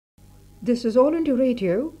This is All India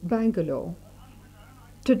Radio, Bangalore.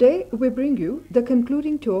 Today we bring you the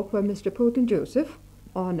concluding talk by Mr. Pothan Joseph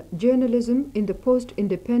on journalism in the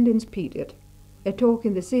post-independence period, a talk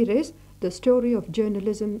in the series The Story of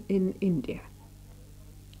Journalism in India.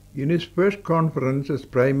 In his first conference as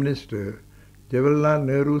Prime Minister, Jawaharlal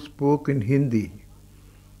Nehru spoke in Hindi,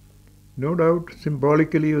 no doubt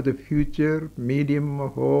symbolically of the future medium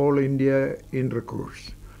of all India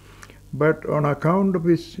intercourse. But on account of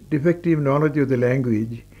his defective knowledge of the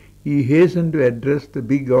language, he hastened to address the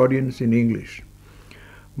big audience in English.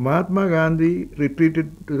 Mahatma Gandhi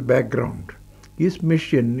retreated to the background, his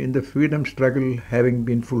mission in the freedom struggle having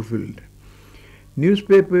been fulfilled.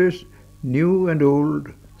 Newspapers, new and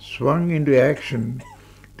old, swung into action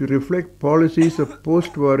to reflect policies of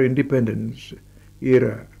post-war independence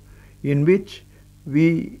era in which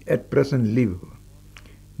we at present live.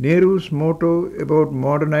 Nehru's motto about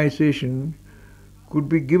modernization could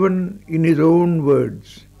be given in his own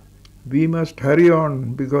words: "We must hurry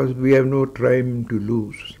on because we have no time to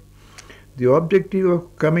lose." The objective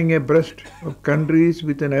of coming abreast of countries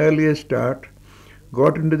with an earlier start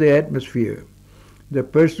got into the atmosphere. The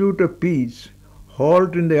pursuit of peace,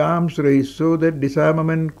 halt in the arms race so that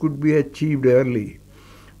disarmament could be achieved early.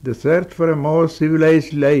 The search for a more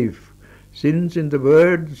civilized life, since in the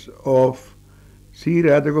words of C.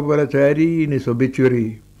 Rajagopalachari in his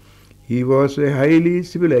obituary, he was a highly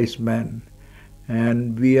civilized man,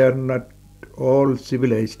 and we are not all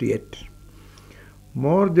civilized yet.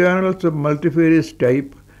 More journals of multifarious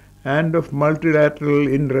type and of multilateral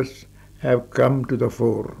interests have come to the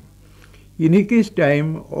fore. In his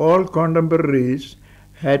time, all contemporaries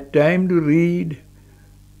had time to read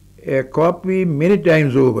a copy many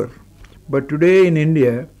times over, but today in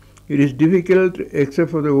India, it is difficult,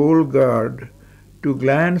 except for the old guard, to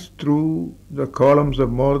glance through the columns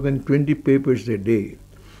of more than 20 papers a day.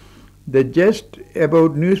 The jest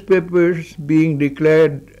about newspapers being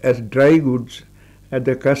declared as dry goods at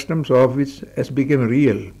the customs office has become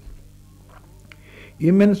real.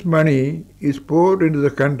 Immense money is poured into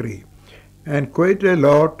the country, and quite a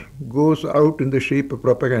lot goes out in the shape of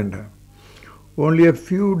propaganda. Only a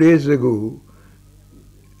few days ago,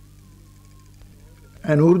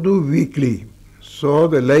 an Urdu weekly saw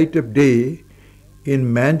the light of day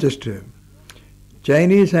in Manchester.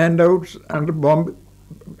 Chinese handouts under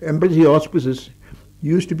embassy auspices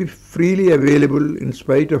used to be freely available in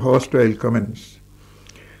spite of hostile comments.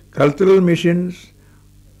 Cultural missions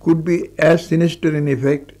could be as sinister in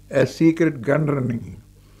effect as secret gun running,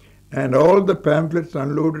 and all the pamphlets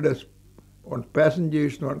unloaded on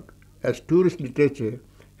passengers as tourist literature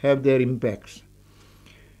have their impacts.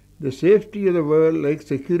 The safety of the world, like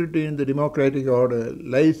security in the democratic order,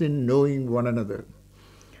 lies in knowing one another.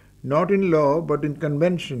 Not in law, but in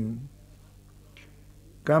convention,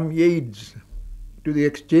 come aids to the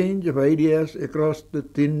exchange of ideas across the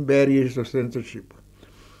thin barriers of censorship.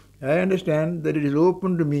 I understand that it is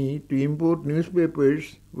open to me to import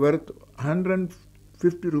newspapers worth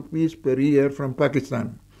 150 rupees per year from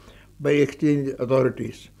Pakistan by exchange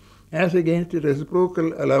authorities, as against a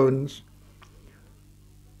reciprocal allowance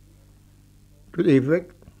to the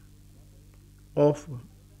effect of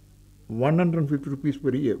 150 rupees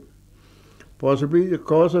per year. Possibly the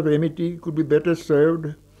cause of amity could be better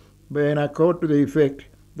served by an accord to the effect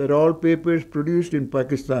that all papers produced in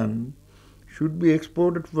Pakistan should be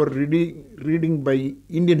exported for reading by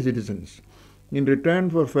Indian citizens in return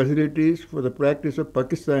for facilities for the practice of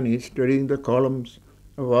Pakistanis studying the columns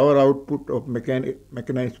of our output of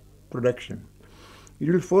mechanized production. It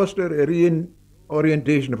will foster a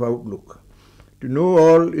reorientation of outlook. To know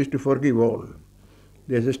all is to forgive all.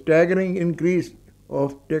 There is a staggering increase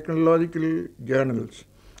of technological journals,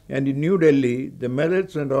 and in New Delhi, the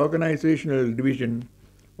methods and organizational division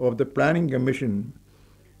of the Planning Commission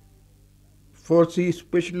foresee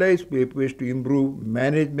specialized papers to improve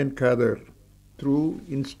management cadre through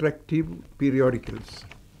instructive periodicals.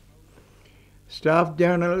 Staff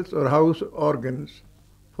journals or house organs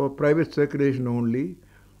for private circulation only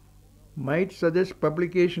might suggest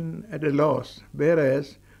publication at a loss,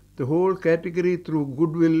 whereas the whole category, through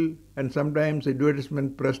goodwill and sometimes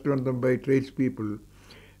advertisement pressed on them by tradespeople,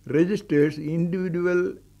 registers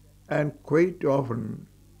individual and quite often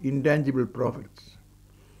intangible profits.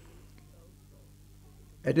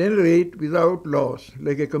 At any rate, without loss,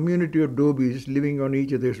 like a community of dobies living on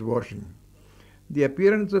each other's washing. The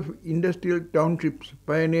appearance of industrial townships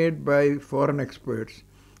pioneered by foreign experts,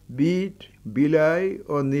 be it Bhilai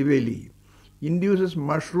or Niveli, induces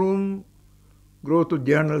mushroom growth of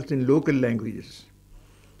journals in local languages.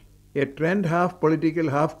 A trend half political,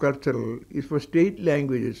 half cultural is for state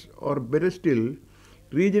languages, or better still,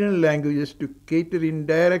 regional languages to cater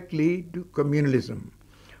indirectly to communalism.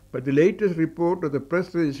 But the latest report of the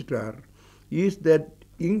press registrar is that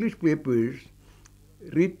English papers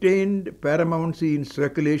retained paramountcy in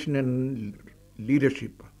circulation and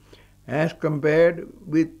leadership as compared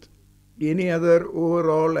with any other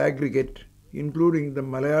overall aggregate, including the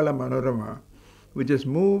Malayalam Manorama, which has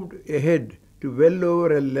moved ahead to well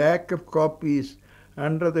over a lakh of copies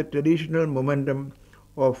under the traditional momentum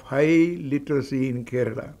of high literacy in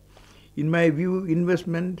Kerala. In my view,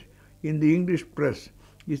 investment in the English press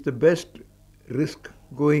is the best risk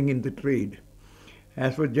going in the trade.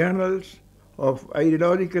 As for journals of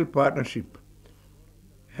ideological partnership,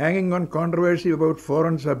 hanging on controversy about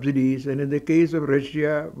foreign subsidies, and in the case of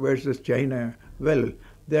Russia versus China, well,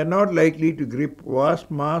 they are not likely to grip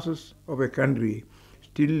vast masses of a country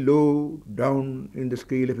still low down in the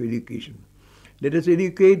scale of education. Let us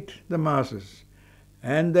educate the masses,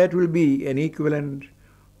 and that will be an equivalent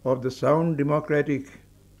of the sound democratic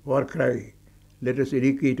war cry, let us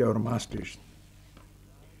educate our masters.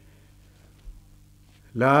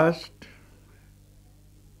 Last,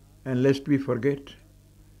 and lest we forget,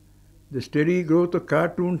 the steady growth of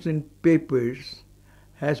cartoons in papers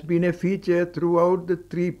has been a feature throughout the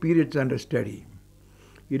three periods under study.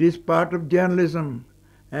 It is part of journalism,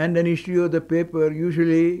 and an issue of the paper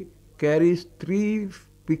usually carries three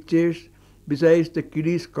pictures besides the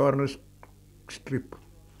kiddies' corner strip.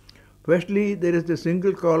 Firstly, there is the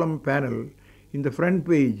single column panel in the front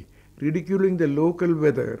page ridiculing the local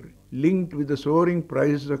weather linked with the soaring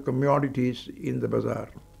prices of commodities in the bazaar.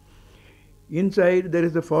 Inside, there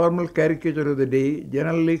is the formal caricature of the day,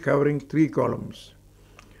 generally covering three columns.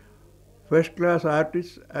 First-class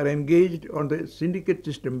artists are engaged on the syndicate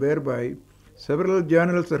system whereby several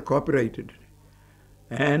journals are copyrighted,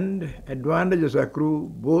 and advantages accrue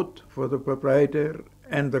both for the proprietor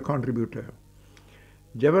and the contributor.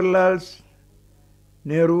 Jawaharlal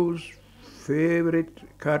Nehru's favorite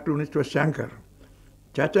cartoonist was Shankar,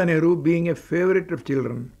 Chacha Nehru being a favorite of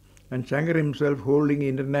children, and Shankar himself holding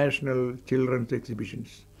international children's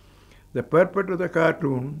exhibitions. The purport of the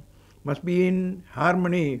cartoon must be in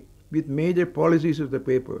harmony with major policies of the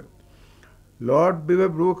paper. Lord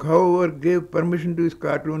Beaverbrook, however, gave permission to his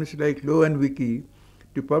cartoonists like Lowe and Vicky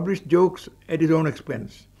to publish jokes at his own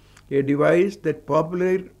expense, a device that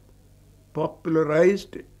popularized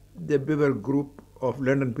the Beaver group of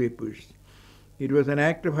London papers. It was an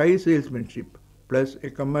act of high salesmanship, plus a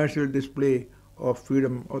commercial display of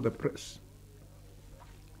freedom of the press.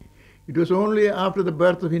 It was only after the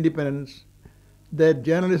birth of independence that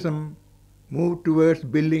journalism moved towards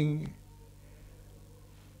building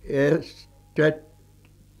a status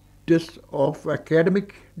of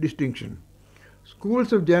academic distinction.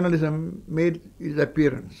 Schools of journalism made its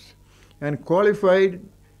appearance, and qualified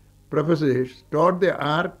professors taught the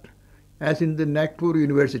art as in the Nagpur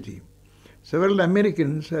University. Several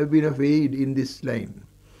Americans have been of aid in this line.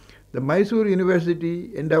 The Mysore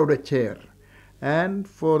University endowed a chair, and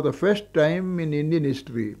for the first time in Indian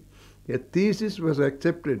history, a thesis was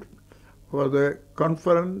accepted for the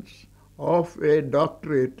conference of a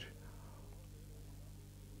doctorate,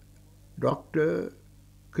 Dr.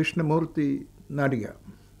 Krishnamurti Nadiga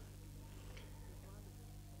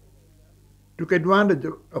took advantage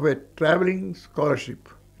of a traveling scholarship,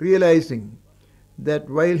 realizing that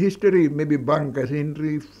while history may be bunk, as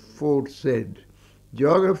Henry Ford said,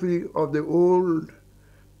 geography of the old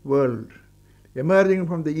world, emerging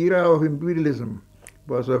from the era of imperialism,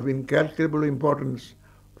 was of incalculable importance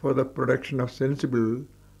for the production of sensible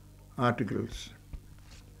articles.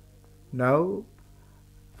 Now,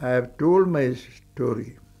 I have told my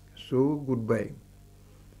story, so goodbye.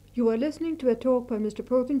 You are listening to a talk by Mr.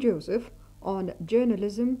 Pothan Joseph on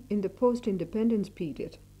journalism in the post-independence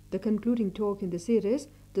period, the concluding talk in the series,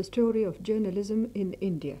 The Story of Journalism in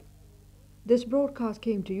India. This broadcast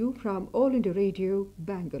came to you from All India Radio,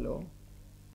 Bangalore.